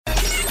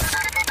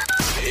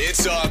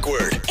It's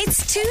awkward.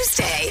 It's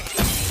Tuesday.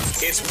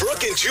 It's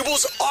Brooke and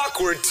Jubal's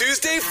Awkward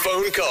Tuesday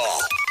phone call.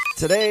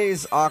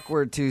 Today's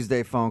Awkward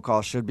Tuesday phone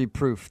call should be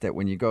proof that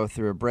when you go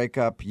through a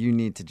breakup, you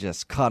need to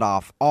just cut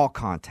off all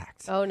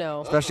contact. Oh,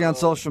 no. Especially on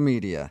social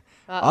media.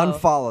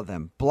 Unfollow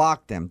them,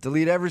 block them,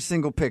 delete every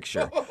single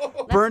picture,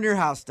 burn your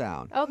house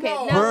down. Okay.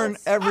 now Burn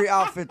it's- every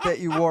outfit that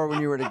you wore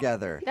when you were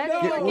together. That's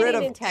Get getting rid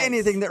of intense.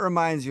 anything that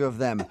reminds you of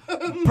them.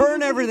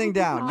 Burn everything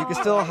down. You can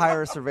still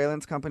hire a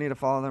surveillance company to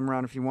follow them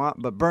around if you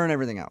want, but burn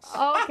everything else.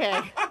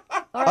 Okay.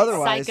 All right,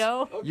 Otherwise,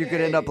 psycho. you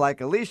could end up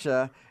like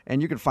Alicia,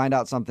 and you could find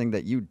out something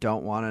that you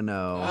don't want to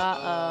know.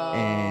 Uh-oh.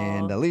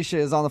 And Alicia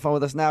is on the phone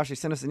with us now. She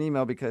sent us an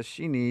email because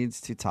she needs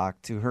to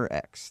talk to her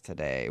ex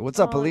today. What's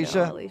up,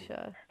 Alicia? No,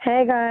 Alicia.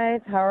 Hey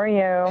guys, how are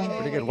you?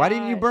 Pretty good. Why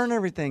didn't you burn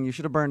everything? You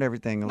should have burned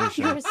everything,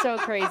 Alicia. You're so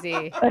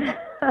crazy.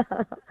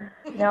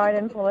 No, I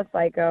didn't pull a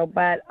psycho,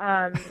 but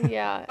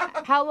Yeah.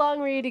 How long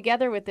were you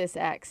together with this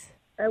ex?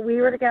 we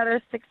were together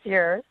 6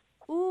 years.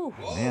 Ooh.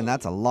 Man,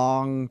 that's a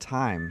long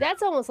time.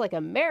 That's almost like a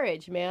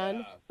marriage,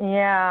 man.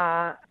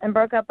 Yeah, and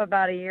broke up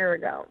about a year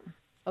ago.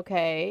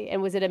 Okay.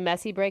 And was it a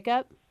messy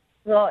breakup?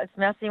 Well, it's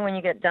messy when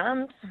you get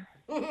dumped.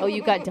 Oh,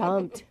 you got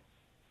dumped.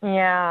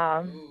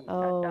 Yeah,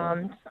 Oh.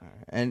 dumped.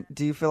 And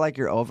do you feel like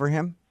you're over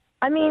him?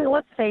 I mean,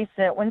 let's face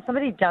it, when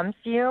somebody dumps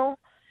you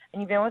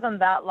and you've been with them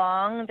that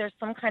long, there's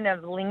some kind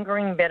of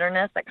lingering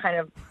bitterness that kind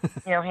of,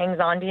 hangs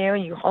on to you.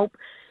 You hope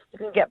you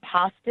can get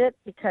past it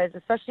because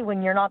especially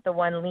when you're not the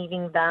one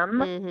leaving them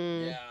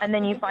Mm-hmm. and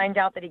then you find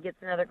out that he gets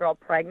another girl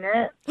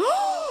pregnant.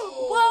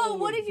 Whoa,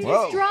 what did you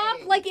just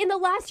drop? Like in the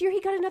last year he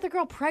got another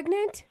girl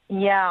pregnant?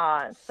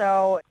 Yeah,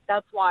 so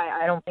that's why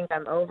I don't think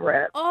I'm over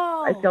it.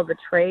 Oh. I feel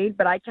betrayed,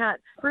 but I can't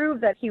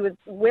prove that he was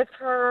with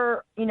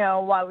her,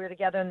 while we were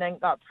together and then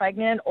got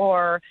pregnant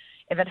or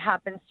if it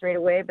happened straight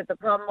away. But the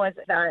problem was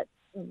that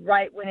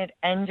right when it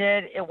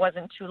ended, it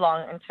wasn't too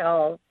long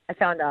until I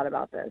found out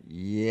about this.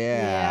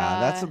 Yeah,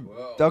 that's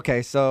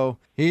okay. So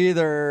he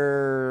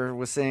either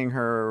was seeing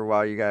her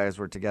while you guys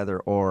were together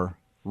or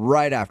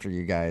right after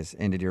you guys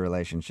ended your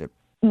relationship.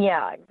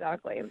 Yeah,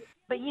 exactly.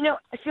 But,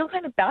 I feel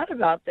kind of bad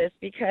about this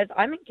because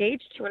I'm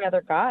engaged to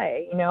another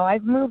guy.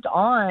 I've moved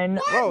on.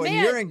 Whoa, and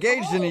man? you're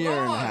engaged in a year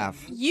and a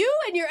half. You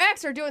and your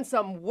ex are doing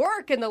some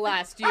work in the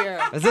last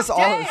year. Is this all?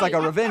 It's like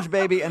a revenge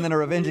baby and then a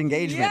revenge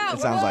engagement, it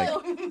sounds like.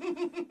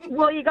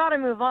 Well, you got to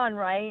move on,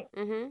 right?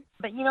 Mm-hmm.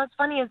 But what's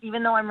funny is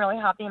even though I'm really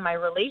happy in my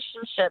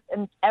relationship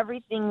and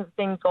everything's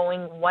been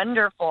going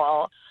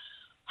wonderful,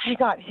 I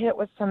got hit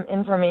with some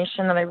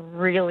information that I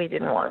really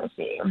didn't want to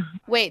see.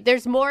 Wait,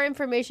 there's more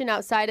information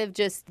outside of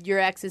just your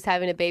ex is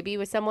having a baby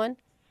with someone?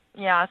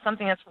 Yeah,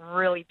 something that's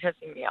really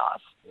pissing me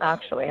off,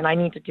 actually, and I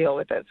need to deal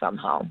with it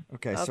somehow.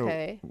 Okay, so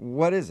Okay.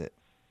 what is it?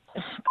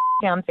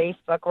 On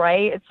Facebook,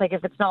 right? It's like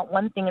if it's not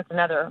one thing, it's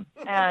another.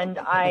 And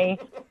I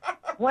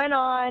went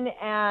on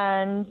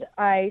and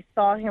I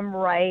saw him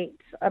write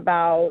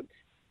about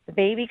the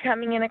baby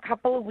coming in a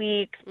couple of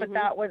weeks, but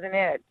that wasn't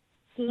it.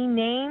 He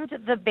named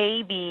the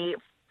baby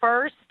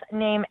first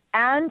name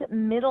and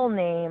middle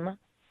name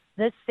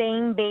the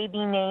same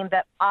baby name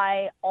that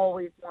I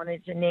always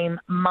wanted to name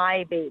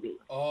my baby.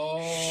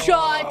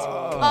 Shut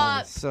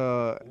up.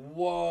 So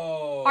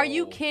Whoa. Are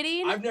you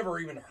kidding? I've never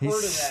even heard he of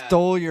that.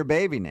 stole your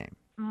baby name.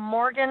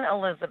 Morgan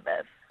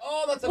Elizabeth.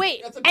 Oh, that's a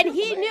Wait, that's a and he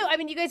beautiful knew, name. I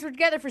mean, you guys were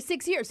together for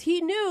 6 years.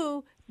 He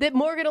knew that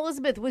Morgan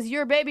Elizabeth was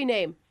your baby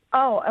name.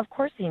 Oh, of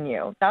course he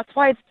knew. That's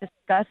why it's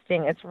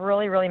disgusting. It's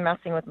really, really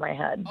messing with my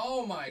head.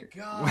 Oh my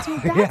god.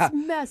 That's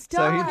messed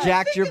So up. he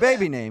jacked your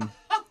baby name.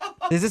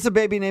 Is this a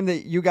baby name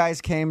that you guys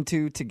came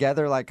to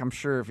together? Like, I'm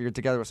sure if you're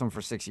together with someone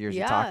for 6 years,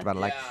 you Yeah. talked about it.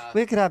 Like, Yeah.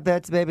 we could have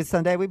this baby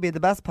someday. We'd be the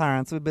best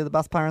parents. We'd be the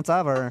best parents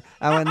ever.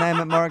 And we'd name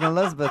it Morgan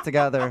Elizabeth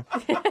together.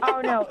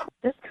 Oh, no.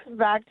 This goes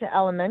back to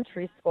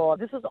elementary school.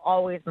 This was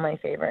always my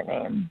favorite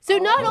name. So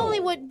not only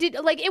it would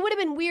have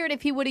been weird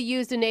if he would have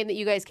used a name that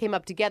you guys came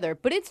up together,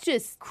 but it's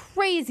just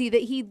crazy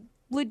that he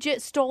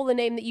legit stole the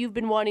name that you've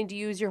been wanting to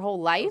use your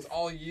whole life. It's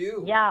all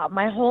you. Yeah,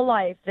 my whole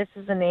life, this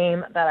is a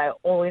name that I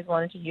always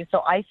wanted to use.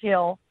 So I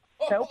feel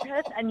so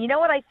pissed. And you know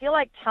what? I feel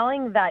like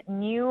telling that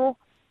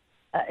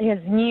his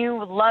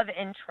new love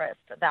interest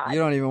that. You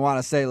don't even want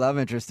to say love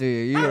interest, do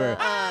you?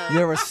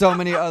 There were so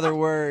many other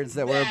words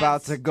that were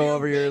about to go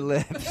over your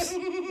lips.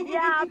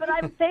 Yeah, but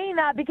I'm saying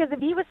that because if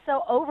he was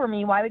so over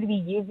me, why would he be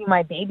using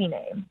my baby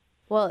name?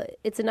 Well,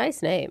 it's a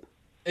nice name.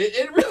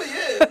 It really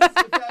is.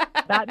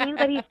 That means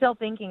that he's still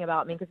thinking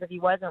about me because if he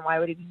wasn't, why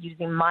would he be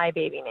using my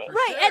baby name?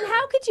 Right, and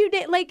how could you,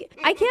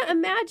 I can't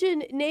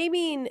imagine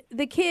naming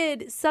the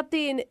kid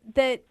something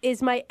that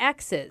is my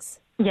ex's.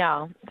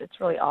 Yeah, it's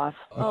really off.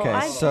 Okay,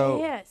 I'm so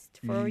pissed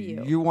for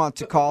you. you want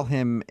to call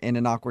him in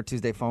an Awkward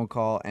Tuesday phone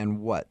call and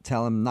what?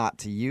 Tell him not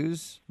to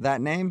use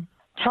that name?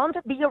 Tell him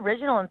to be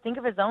original and think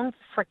of his own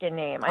freaking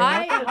name.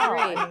 I what the hell?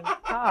 agree. I mean,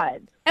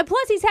 God. And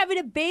plus, he's having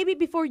a baby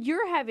before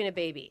you're having a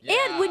baby. Yeah.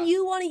 And when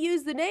you want to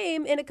use the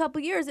name in a couple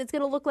years, it's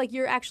going to look like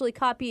you're actually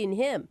copying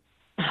him.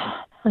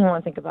 I don't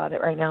want to think about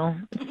it right now.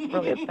 It's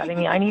really upsetting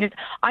me. I need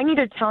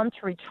to tell him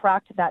to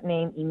retract that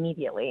name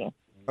immediately.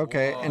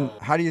 Okay, and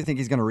how do you think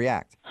he's going to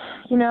react?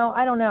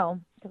 I don't know.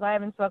 because I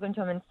haven't spoken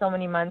to him in so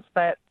many months.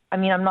 But I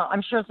mean,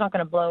 I'm sure it's not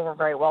going to blow over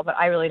very well, but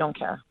I really don't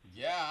care.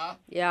 Yeah.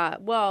 Yeah,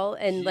 well,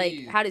 and like,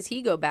 Jeez. how does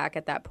he go back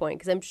at that point?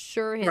 Because I'm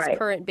sure his Right.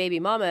 current baby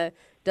mama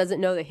doesn't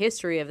know the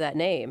history of that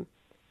name.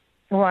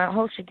 Well, I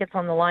hope she gets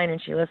on the line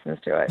and she listens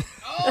to it.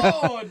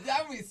 Oh,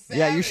 that'd be savage.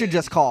 Yeah, you should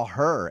just call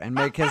her and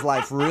make his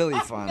life really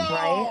fun.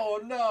 No,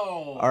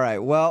 no. All right,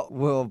 well,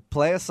 we'll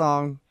play a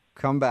song,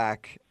 come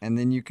back, and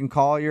then you can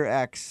call your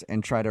ex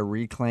and try to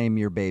reclaim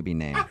your baby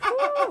name.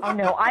 Oh,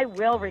 no, I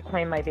will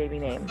reclaim my baby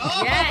name.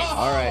 Yes.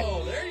 All right.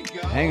 Oh, there you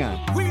go. Hang on.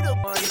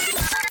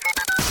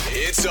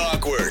 It's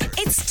awkward.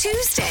 It's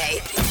Tuesday.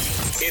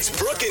 It's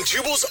Brooke and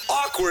Jubal's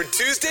awkward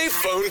Tuesday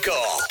phone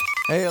call.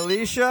 Hey,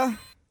 Alicia,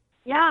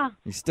 Yeah,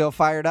 you still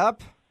fired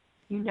up?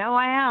 you know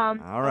I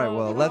am. All right,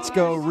 well, let's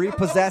go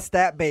repossess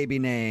that baby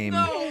name.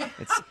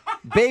 It's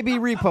Baby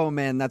Repo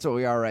Man. That's what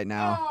we are right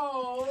now.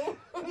 Oh.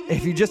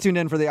 If you just tuned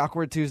in for the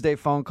Awkward Tuesday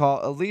phone call,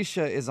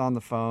 Alicia is on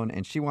the phone,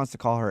 and she wants to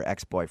call her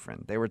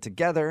ex-boyfriend. They were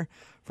together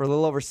for a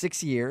little over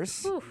 6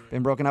 years,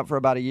 been broken up for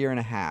about a year and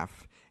a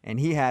half, and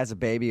he has a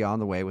baby on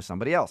the way with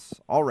somebody else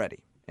already.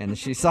 And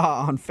she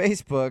saw on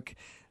Facebook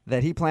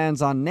that he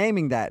plans on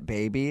naming that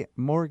baby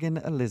Morgan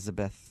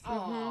Elizabeth,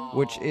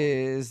 which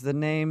is the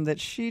name that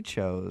she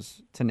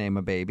chose to name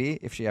a baby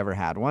if she ever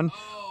had one,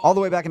 all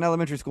the way back in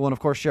elementary school, and of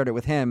course shared it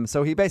with him.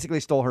 So he basically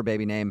stole her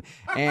baby name,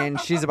 and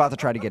she's about to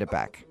try to get it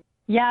back.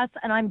 Yes,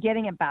 and I'm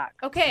getting it back.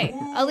 Okay,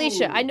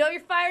 Alicia, I know you're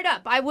fired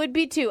up. I would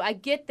be too. I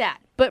get that.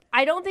 But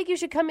I don't think you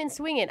should come in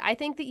swinging. I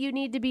think that you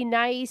need to be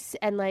nice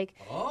and, like,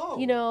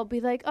 you know,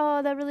 be like,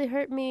 oh, that really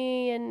hurt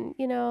me. And,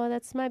 you know,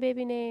 that's my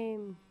baby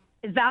name.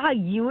 Is that how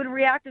you would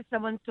react if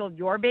someone stole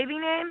your baby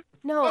name?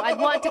 No, I'd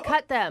want to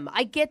cut them.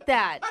 I get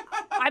that.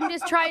 I'm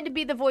just trying to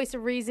be the voice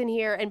of reason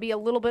here and be a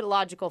little bit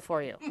logical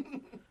for you.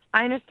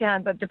 I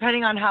understand, but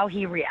depending on how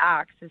he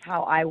reacts is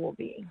how I will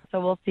be. So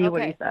we'll see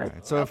what he Okay. says. All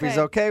right, so if he's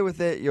Okay. okay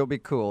with it, you'll be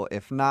cool.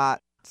 If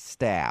not,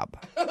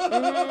 stab.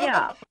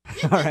 Yeah.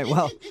 All right,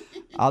 well,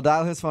 I'll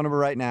dial his phone number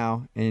right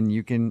now, and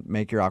you can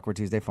make your Awkward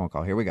Tuesday phone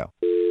call. Here we go.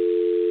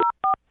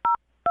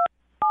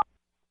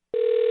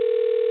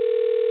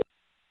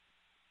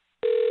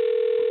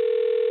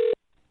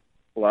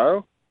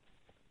 Hello?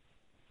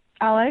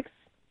 Alex,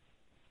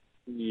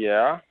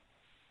 Yeah?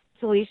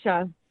 it's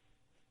Alicia.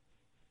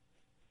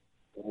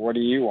 What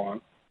do you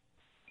want?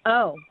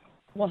 Oh,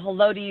 well,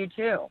 hello to you,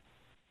 too.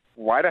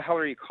 Why the hell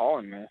are you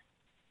calling me?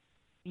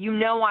 You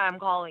know why I'm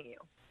calling you.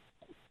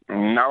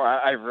 No,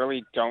 I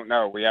really don't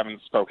know. We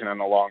haven't spoken in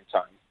a long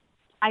time.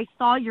 I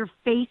saw your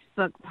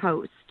Facebook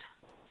post.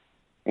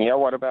 Yeah,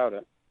 what about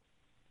it?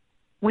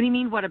 What do you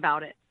mean, what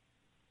about it?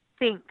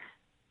 Think.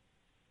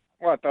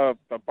 What, the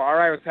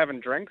bar I was having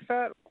drinks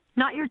at?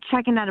 Not your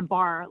checking at a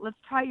bar. Let's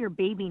try your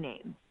baby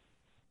name.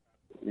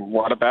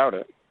 What about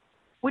it?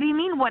 What do you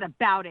mean, what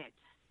about it?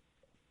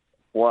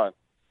 What?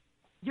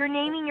 You're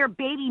naming your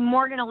baby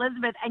Morgan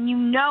Elizabeth, and you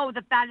know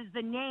that that is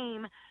the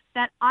name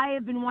that I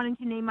have been wanting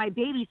to name my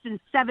baby since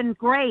 7th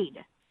grade.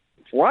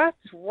 What?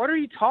 What are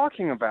you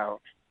talking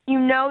about? You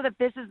know that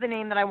this is the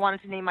name that I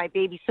wanted to name my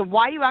baby, so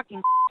why are you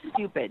acting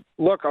stupid?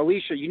 Look,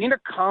 Alicia, you need to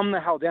calm the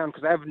hell down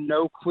because I have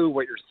no clue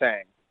what you're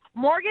saying.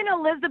 Morgan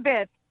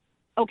Elizabeth,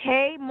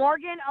 okay?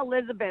 Morgan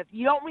Elizabeth.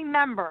 You don't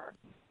remember.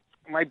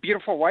 My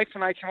beautiful wife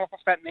and I came up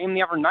with that name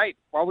the other night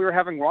while we were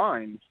having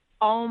wine.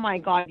 Oh, my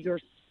God, you're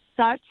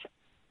such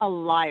a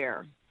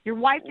liar. Your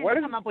wife What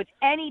didn't is- come up with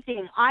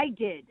anything. I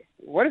did.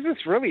 What is this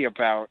really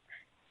about?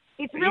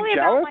 It's Are you really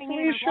about jealous, my name.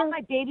 I Alicia? want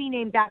my baby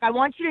name back. I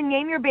want you to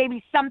name your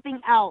baby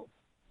something else.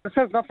 This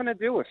has nothing to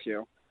do with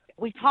you.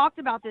 We talked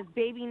about this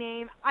baby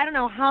name. I don't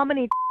know how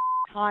many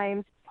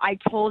times I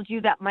told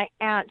you that my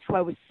aunt, who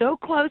I was so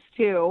close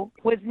to,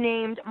 was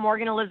named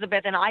Morgan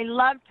Elizabeth, and I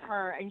loved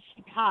her, and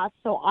she passed,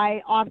 so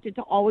I opted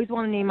to always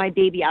want to name my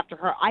baby after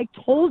her. I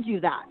told you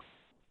that.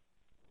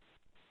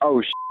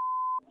 Oh,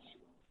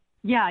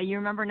 Yeah, you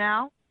remember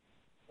now?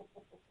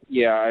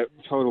 yeah, I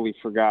totally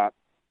forgot.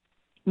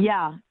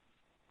 Yeah.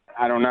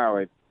 I don't know.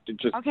 It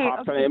just Okay,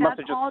 popped okay, it must that's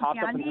have just all popped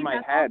up dandy. into my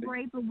That's head. all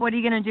great, but what are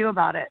you going to do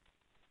about it?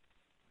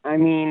 I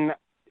mean,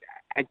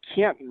 I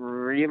can't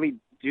really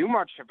do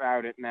much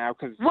about it now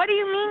because What do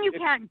you mean you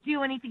It's- can't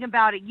do anything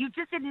about it? You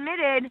just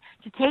admitted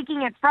to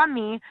taking it from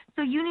me,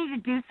 so you need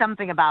to do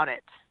something about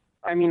it.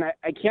 I mean,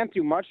 I can't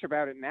do much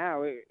about it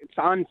now. It's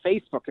on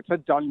Facebook. It's a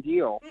done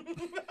deal.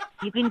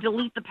 You can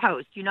delete the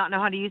post. Do you not know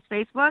how to use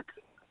Facebook?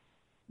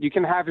 You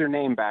can have your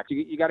name back.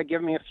 You got to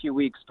give me a few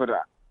weeks, but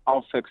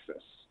I'll fix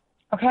this.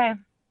 Okay.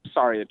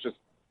 Sorry, it just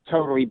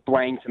totally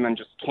blanked and then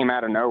just came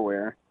out of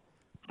nowhere.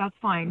 That's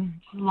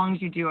fine, as long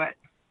as you do it.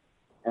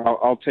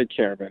 I'll take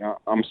care of it.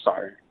 I'm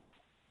sorry.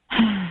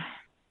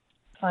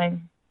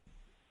 Fine.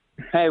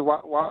 Hey,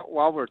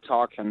 while we're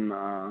talking,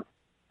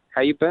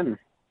 how you been?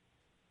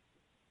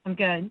 I'm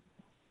good.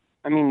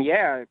 I mean,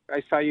 yeah,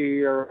 I saw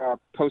your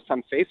post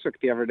on Facebook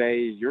the other day.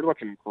 You're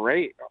looking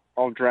great,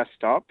 all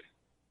dressed up.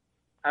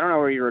 I don't know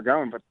where you were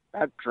going, but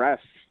that dress,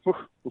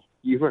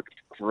 you looked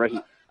great.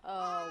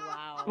 Oh,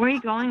 wow. Where are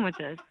you going with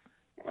this?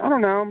 I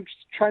don't know. I'm just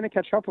trying to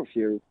catch up with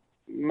you.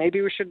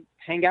 Maybe we should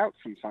hang out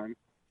sometime.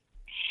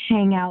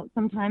 hang out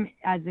sometime?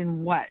 As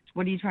in what?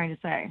 What are you trying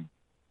to say?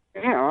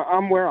 Yeah,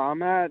 I'm where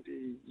I'm at.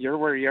 You're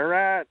where you're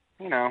at.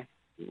 You know,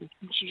 we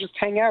should just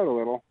hang out a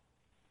little.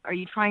 Are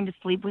you trying to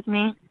sleep with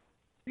me?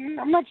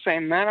 I'm not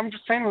saying that. I'm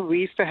just saying we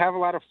used to have a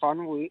lot of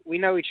fun. We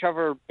know each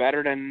other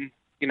better than,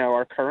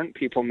 our current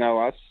people know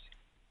us.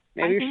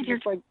 Maybe we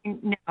should just,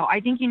 No, I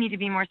think you need to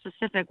be more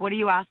specific. What are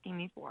you asking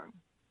me for?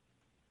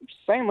 I'm just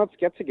saying let's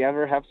get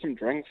together, have some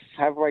drinks,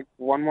 have,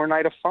 one more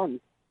night of fun.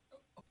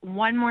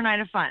 One more night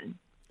of fun.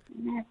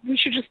 We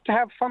should just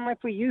have fun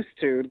like we used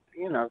to.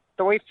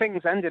 The way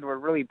things ended were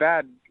really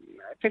bad.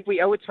 I think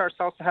we owe it to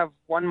ourselves to have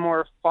one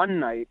more fun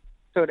night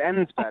so it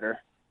ends better.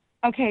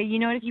 Okay, you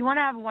know what? If you want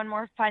to have one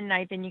more fun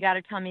night, then you got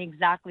to tell me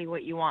exactly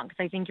what you want,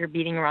 because I think you're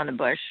beating around the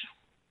bush.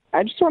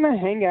 I just want to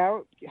hang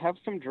out, have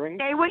some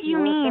drinks. Say what you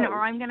mean,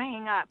 or I'm going to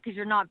hang up, because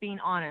you're not being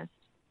honest.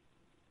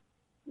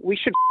 We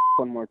should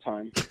one more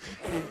time.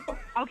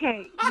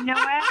 Okay, you know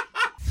what?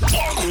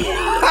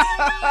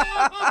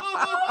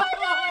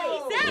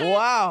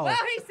 Wow. Wow,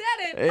 he said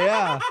it.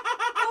 Yeah.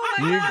 Oh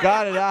my You God.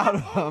 got it out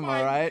of him,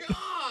 all right?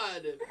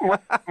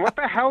 What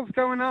the hell's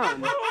going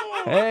on?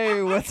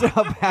 Hey, what's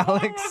up,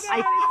 Alex?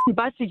 I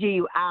busted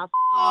you ass.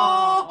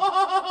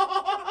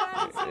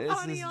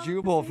 This is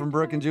Jubal from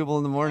Brooke and Jubal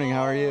in the Morning.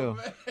 How are you?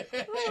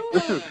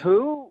 This is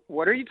who?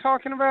 What are you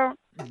talking about?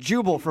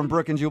 Jubal from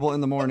Brooke and Jubal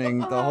in the Morning.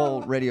 The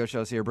whole radio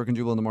show's here. Brooke and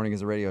Jubal in the Morning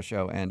is a radio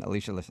show, and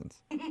Alicia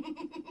listens.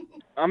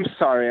 I'm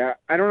sorry.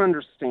 I don't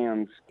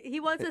understand. He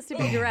wants us to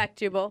be direct,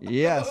 Jubal.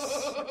 Yes.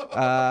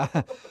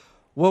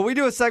 Well, we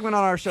do a segment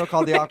on our show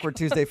called the Awkward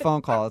Tuesday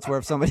Phone Call. It's where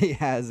if somebody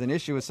has an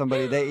issue with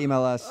somebody, they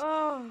email us,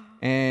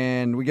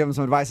 and we give them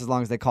some advice as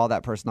long as they call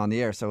that person on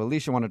the air. So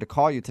Alicia wanted to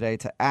call you today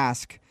to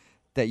ask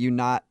that you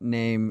not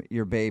name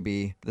your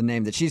baby the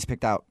name that she's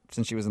picked out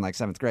since she was in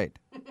 7th grade.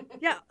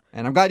 Yeah.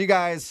 And I'm glad you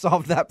guys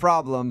solved that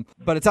problem,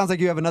 but it sounds like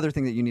you have another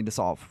thing that you need to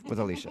solve with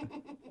Alicia.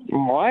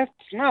 What?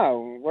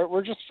 No,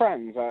 we're just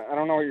friends. I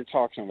don't know what you're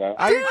talking about.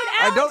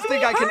 I don't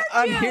think I can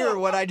heard you. unhear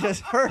what I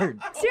just heard.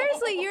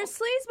 Seriously, you're a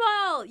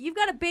sleazeball. You've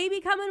got a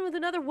baby coming with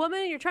another woman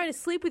and you're trying to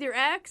sleep with your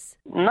ex?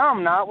 No,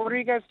 I'm not. What are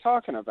you guys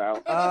talking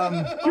about?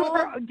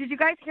 Did you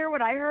guys hear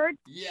what I heard?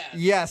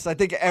 Yes, I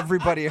think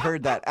everybody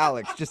heard that.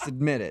 Alex, just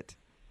admit it.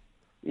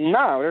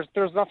 No,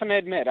 there's nothing to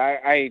admit.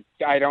 I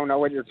don't know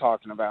what you're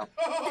talking about.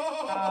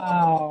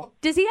 Oh.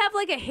 Does he have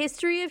a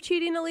history of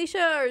cheating,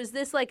 Alicia, or is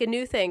this a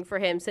new thing for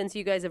him since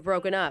you guys have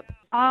broken up?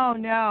 Oh,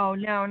 no.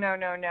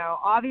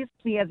 Obviously,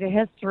 he has a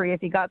history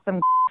if he got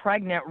some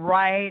pregnant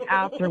right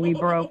after we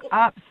broke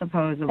up,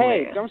 supposedly.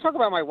 Hey, don't talk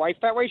about my wife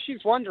that way. She's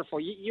wonderful.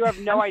 You have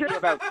no idea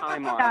about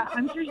timelines. Yeah,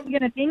 I'm sure she's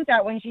going to think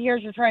that when she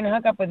hears you're trying to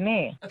hook up with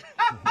me.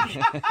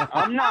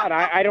 I'm not.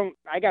 I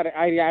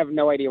have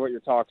no idea what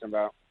you're talking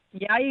about.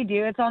 Yeah, you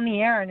do. It's on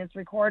the air and it's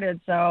recorded,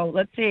 so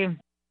let's see.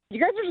 You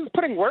guys are just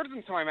putting words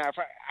into my mouth.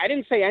 I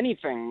didn't say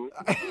anything.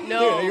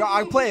 No. Here,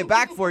 I'll play it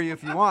back for you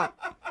if you want.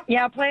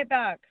 Yeah, play it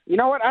back. You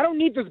know what? I don't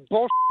need this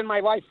bullshit in my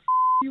life.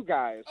 You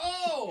guys.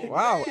 Oh!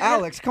 Wow,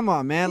 Alex, come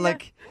on, man.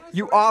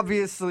 You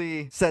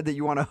obviously said that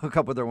you want to hook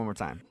up with her one more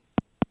time.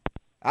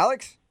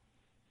 Alex?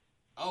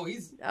 Oh,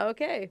 he's...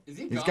 Okay. Is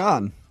he He's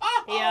gone.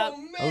 Oh, Yep.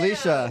 man.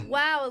 Alicia.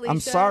 Wow, Alicia. I'm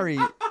sorry.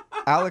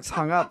 Alex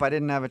hung up. I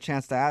didn't have a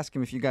chance to ask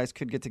him if you guys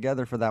could get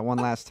together for that one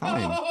last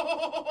time.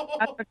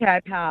 That's okay, I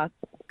passed.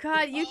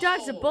 God, you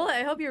dodged a bullet.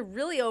 I hope you're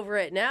really over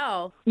it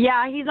now.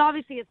 Yeah, he's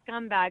obviously a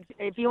scumbag.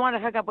 If you want to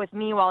hook up with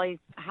me while he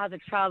has a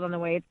child on the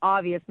way, it's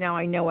obvious now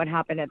I know what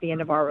happened at the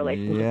end of our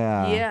relationship.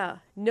 Yeah. Yeah,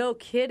 no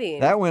kidding.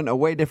 That went a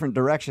way different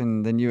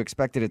direction than you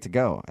expected it to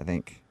go, I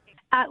think.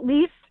 At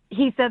least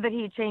he said that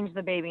he changed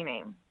the baby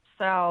name.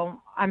 So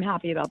I'm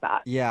happy about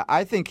that. Yeah,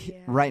 I think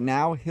right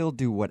now he'll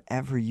do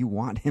whatever you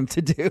want him to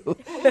do.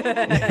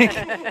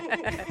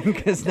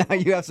 Because now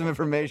you have some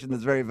information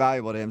that's very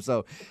valuable to him.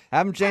 So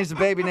have him change the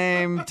baby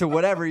name to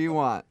whatever you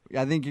want.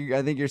 I think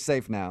you're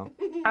safe now.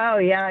 Oh,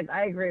 yeah,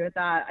 I agree with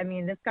that. I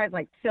mean, this guy's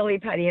like silly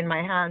putty in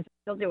my hands.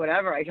 He'll do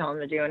whatever I tell him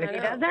to do. And if he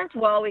doesn't,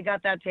 well, we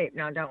got that tape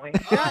now, don't we?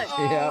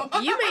 Yeah.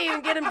 You may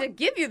even get him to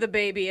give you the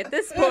baby at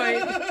this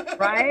point.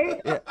 Right?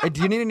 Yeah. Hey,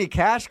 do you need any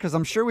cash? Because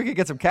I'm sure we could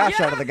get some cash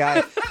out of the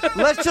guy.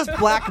 Let's just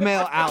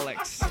blackmail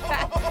Alex.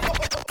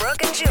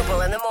 Brooke and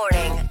Jubal in the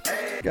morning.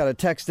 Got a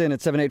text in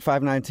at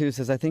 78592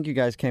 says, I think you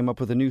guys came up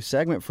with a new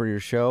segment for your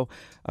show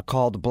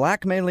called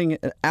Blackmailing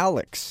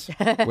Alex,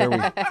 where we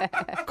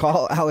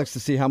call Alex to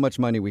see how much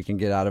money we can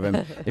get out of him.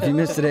 If you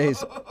missed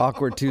today's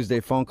Awkward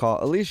Tuesday phone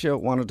call, Alicia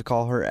wanted to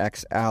call her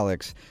ex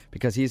Alex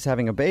because he's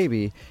having a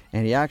baby,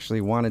 and he actually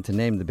wanted to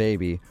name the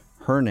baby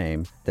her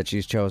name that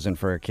she's chosen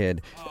for her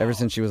kid ever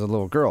since she was a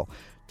little girl.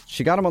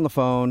 She got him on the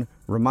phone,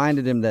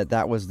 reminded him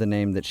that was the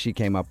name that she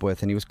came up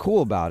with, and he was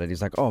cool about it.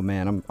 He's like, oh,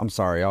 man, I'm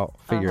sorry. I'll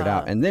figure it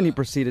out. And then he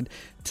proceeded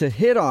to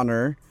hit on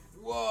her.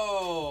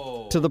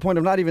 Whoa. To the point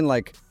of not even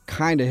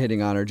kind of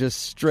hitting on her,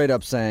 just straight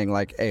up saying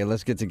hey,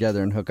 let's get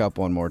together and hook up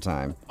one more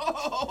time.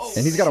 Oh,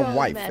 And he's got So a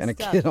wife and a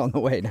messed up. kid on the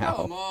way now.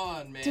 come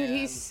on, man. Dude,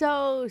 he's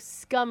so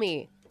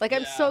scummy.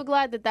 I'm so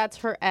glad that that's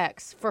her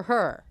ex for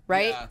her,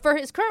 right? Yeah. For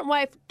his current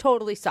wife,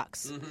 totally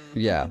sucks.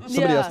 Yeah.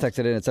 Somebody Yeah. else texted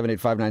in at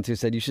 78592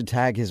 said you should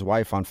tag his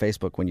wife on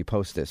Facebook when you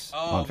post this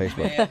on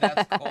Facebook. Man,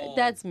 that's cold.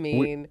 That's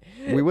mean.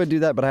 We would do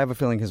that, but I have a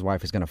feeling his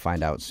wife is going to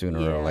find out sooner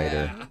or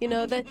later. You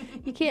know that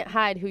you can't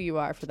hide who you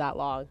are for that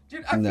long.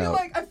 Dude, I No.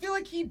 feel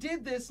like he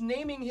did this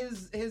naming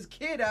his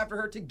kid after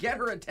her to get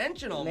her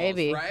attention almost,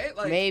 Maybe. right?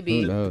 Like,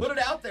 Maybe. Who knows? put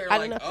it out there I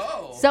like, don't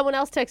know. oh. Someone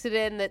else texted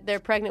in that they're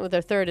pregnant with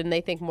their third, and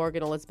they think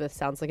Morgan Elizabeth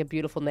sounds like a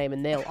beautiful name,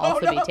 and they'll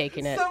also be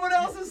taking it. Someone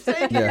else is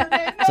taking your name.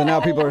 Yeah. So now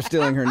people are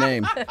stealing her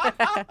name.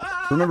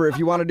 Remember, if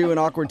you want to do an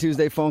Awkward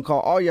Tuesday phone call,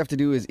 all you have to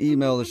do is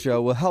email the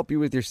show. We'll help you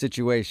with your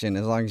situation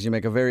as long as you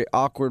make a very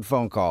awkward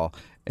phone call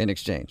in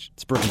exchange.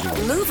 It's Brooke and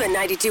Jubal. Moving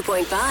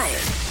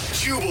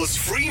 92.5. Jubal's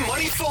free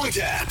money phone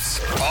taps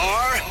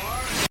are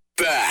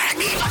back.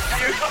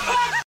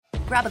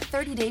 Grab a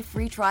 30-day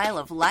free trial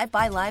of Live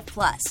by Live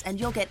Plus, and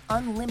you'll get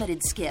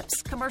unlimited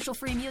skips,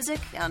 commercial-free music,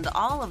 and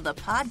all of the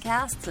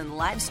podcasts and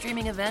live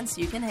streaming events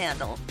you can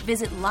handle.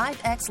 Visit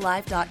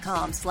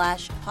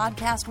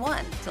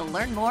livexlive.com/podcast1 to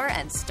learn more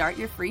and start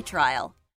your free trial.